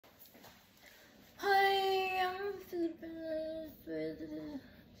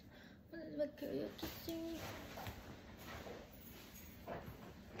What is my karaoke singing?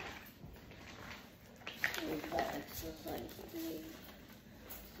 Exercise today.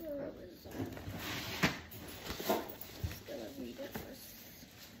 So just gonna read it first.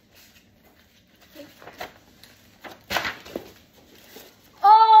 Okay.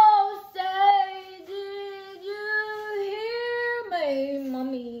 Oh, say, did you hear me?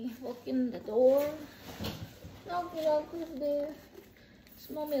 Mommy walk in the door. Knock, knock, who's there? It's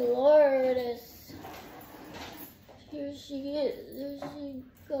Mommy Lourdes. Here she is. There she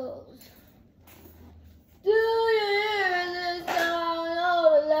goes. Do you hear the sound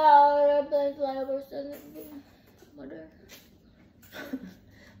of a loud airplane flowers and mother?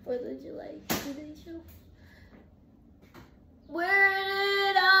 4th of July today show. Where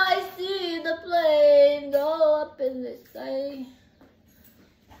did I see the plane go up in the sky?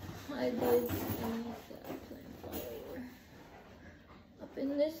 I did see the plane fly over. Up in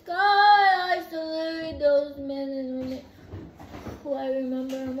the sky, I salute those men and women who I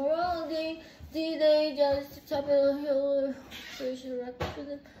remember morally. Did they just top of the hill or push a rock to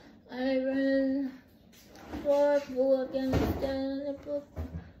them? I ran for Afghanistan, a book,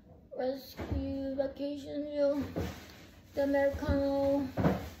 rescue, vacation view, the Americano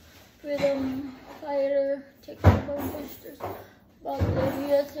freedom fighter, taking over boosters, about the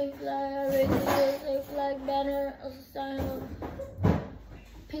USA flag, I raised the USA flag banner as a sign of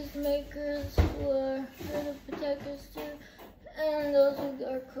peacemakers who are here to protect us too. And those who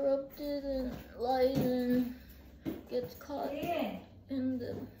are corrupted and lies and gets caught in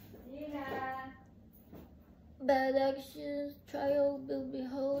the bad actions, trial will be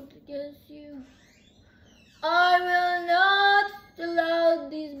held against you. I will not allow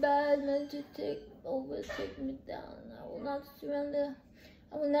these bad men to take me down. I will not surrender.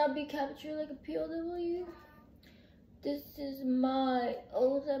 I will not be captured like a POW. This is my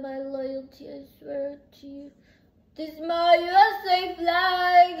oath and my loyalty, I swear to you. This is my USA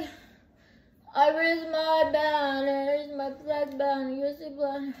flag. I raise my banner. Here's my flag banner. USA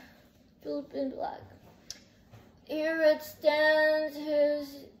flag. Philippine flag. Here it stands.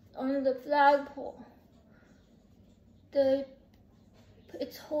 Here's on the flagpole.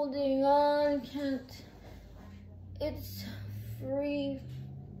 It's holding on. It's free.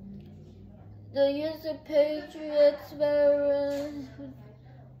 The USA Patriots veterans who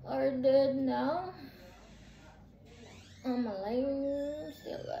are dead now. I'm alive,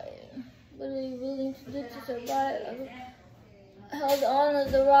 still alive. What are you willing to do to survive? I held on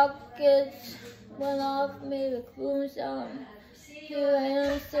as the rockets went off, made a boom sound. Here I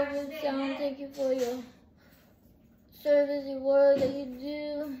am, service sound. Thank you for your service, your work that you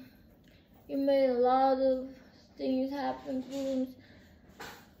do. You made a lot of things happen, booms.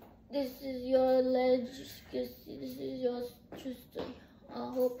 This is your legacy. This is your true story. I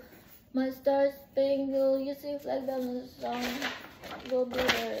hope my Star Spangled USA flag down the song will be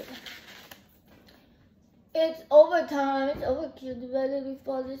heard. It's overtime. It's overkill. The value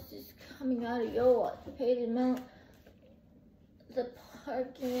before this is coming out of your watch. Pay the amount. The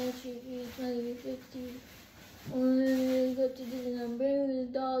parking entry fee is $20.50. Only go to Disney and bring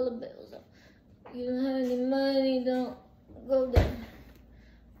the dollar bills up. You don't have any money, don't go there.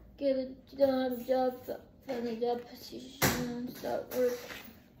 You don't have a job, find a job position, start work.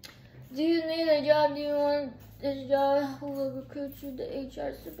 Do you need a job? Do you want this job? Who will recruit you? The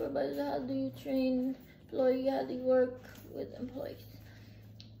HR supervisor. How do you train employee? How do you work with employees?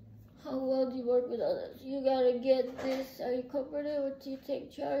 How well do you work with others? You gotta get this. Are you covered or do you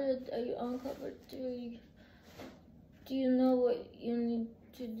take charge? Are you uncovered? Do you know what you need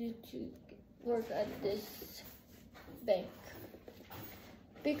to do to work at this bank?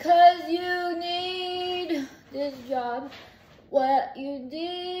 Because you need this job. What you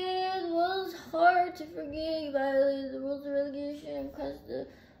did was hard to forget. You violated the rules of relegation, crossed the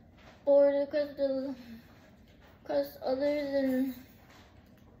border, crossed others, and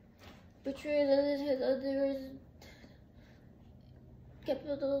betrayed others, hit others.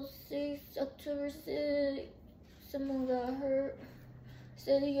 Capital 6, October 6, someone got hurt.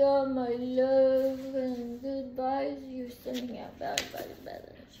 Said you're my love and goodbyes. You're sending out bad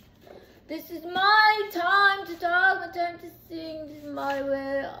energy. This is my time to talk, my time to sing. This is my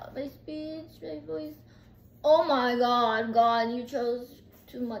way, my speech, my voice. Oh my God, God, you chose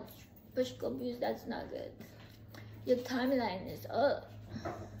too much physical abuse. That's not good. Your timeline is up.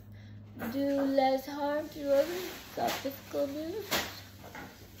 Do less harm to others. Stop physical abuse.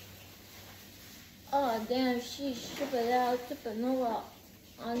 Oh damn, she tripping out, supernova.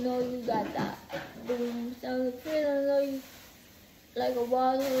 I know you got that. Boom, sound of freedom. I know you like a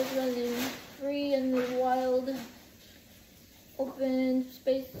wild horse running free in the wild. open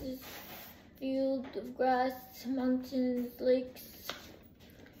spaces, fields of grass, mountains, lakes,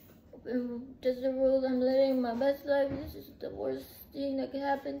 open desert road. I'm living my best life. This is the worst thing that could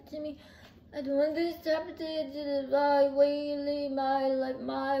happen to me. I don't want this to happen to me. I did it my way, live my life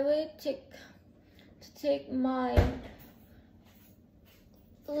my way. Take my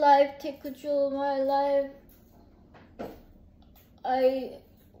life, take control of my life.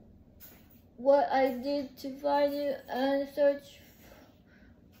 What I did to find you and search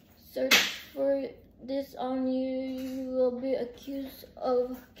for this on you. You will be accused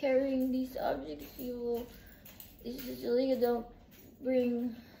of carrying these objects. This is illegal. Don't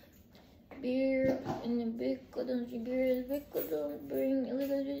bring beer in the vehicle. Don't drink beer in the vehicle. Don't bring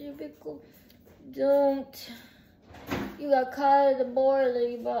illegal drugs in the vehicle. You got caught at the border.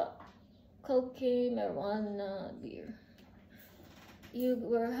 You bought cocaine, marijuana, beer. You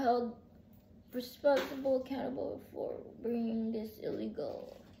were held responsible, accountable for bringing this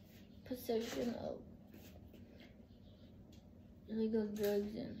illegal possession of illegal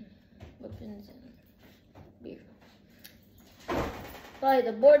drugs and weapons and beer by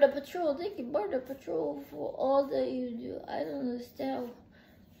the Border Patrol. Thank you, Border Patrol, for all that you do. I don't understand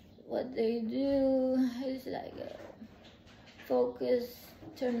what they do. It's like a focus,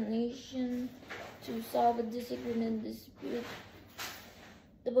 determination to solve a disagreement, dispute.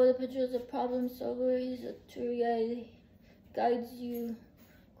 The Border Patrol is a problem solver. He's a tour guide, guides you,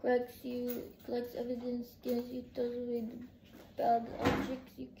 corrects you, collects evidence, scans you, throws away the bad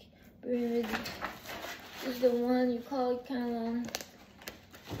objects you bring with you. This is the one you call count on.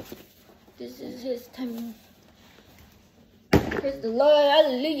 This is his timing. Praise the Lord,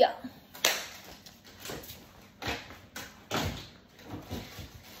 hallelujah.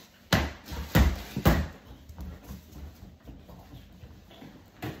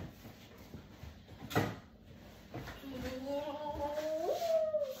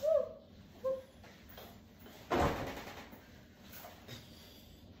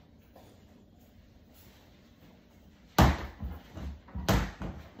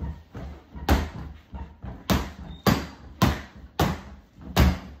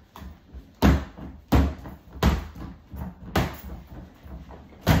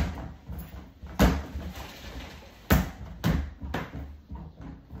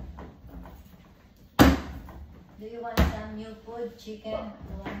 Do you want some new food? Chicken?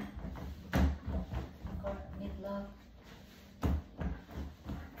 You want? Or meatloaf?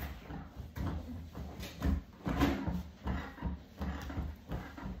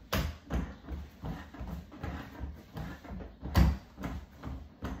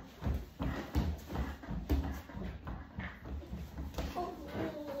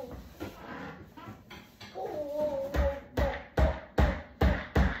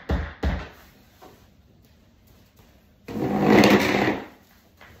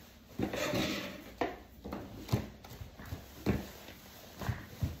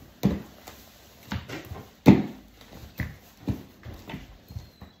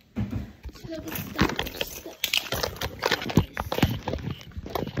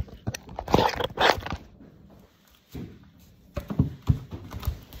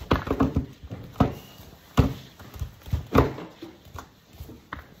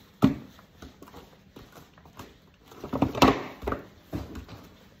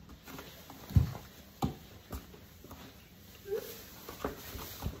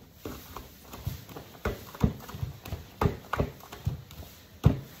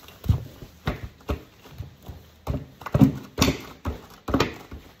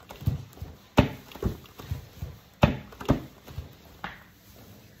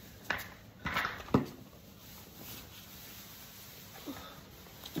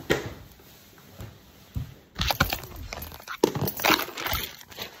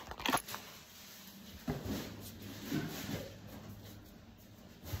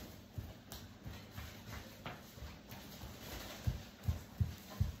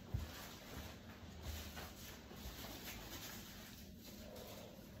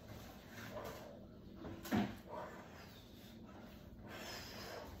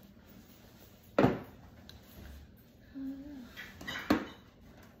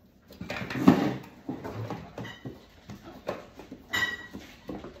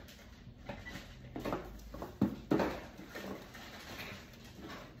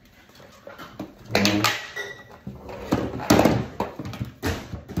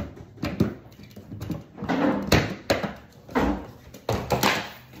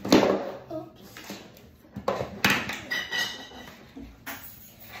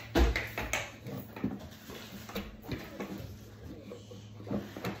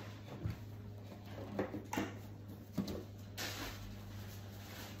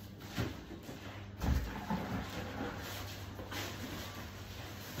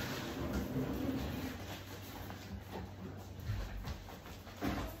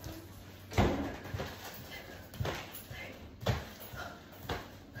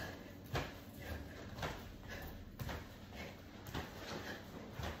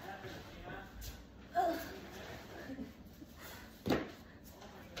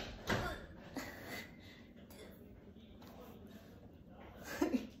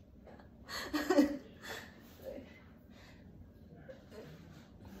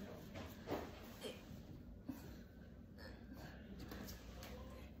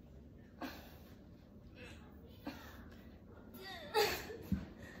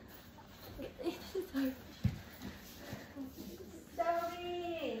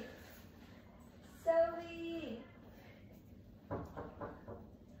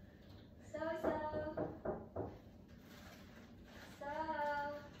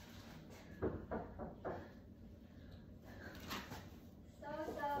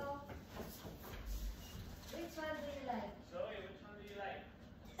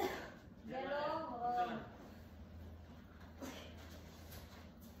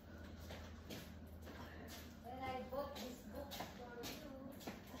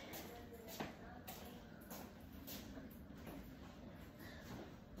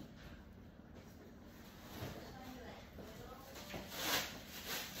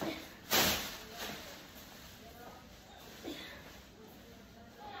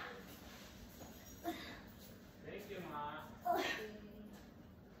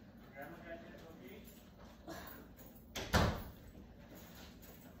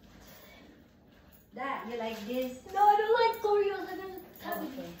 this? No, I don't like Oreos. I don't have Oh,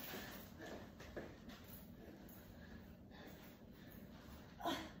 any.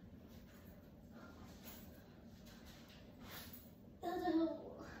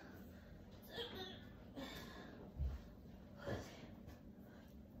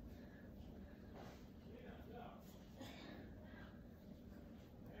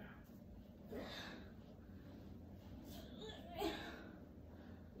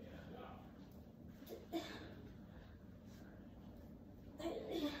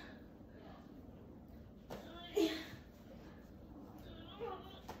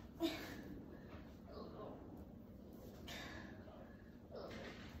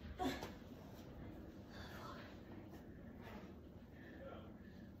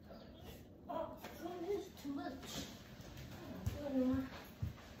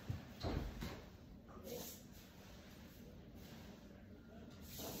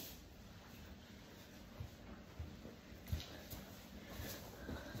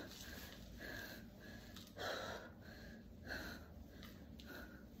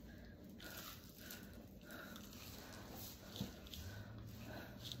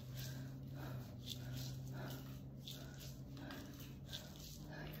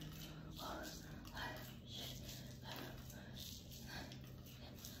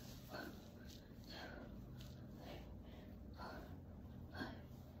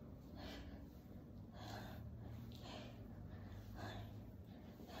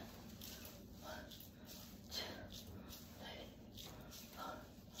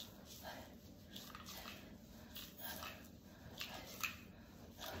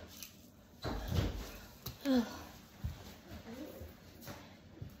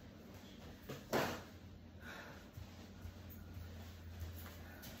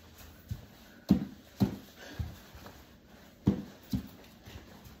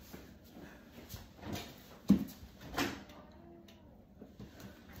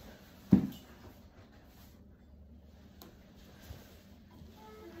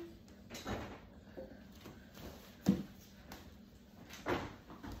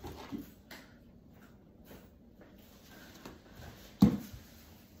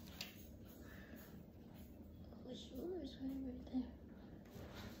 okay.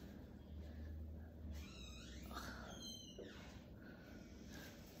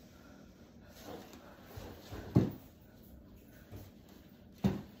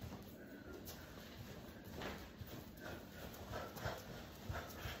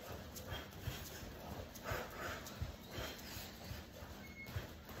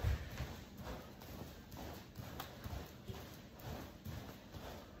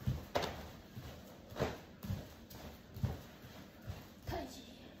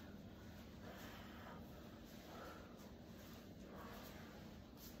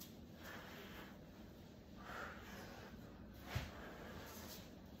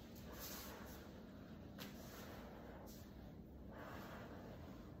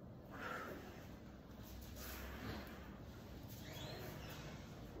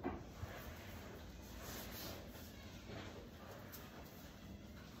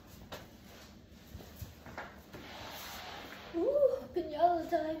 Pinata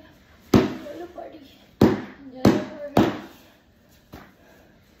time. Pinata party. Pinata party.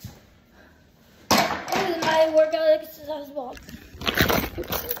 This is my workout exercise box.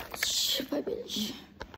 5 inch.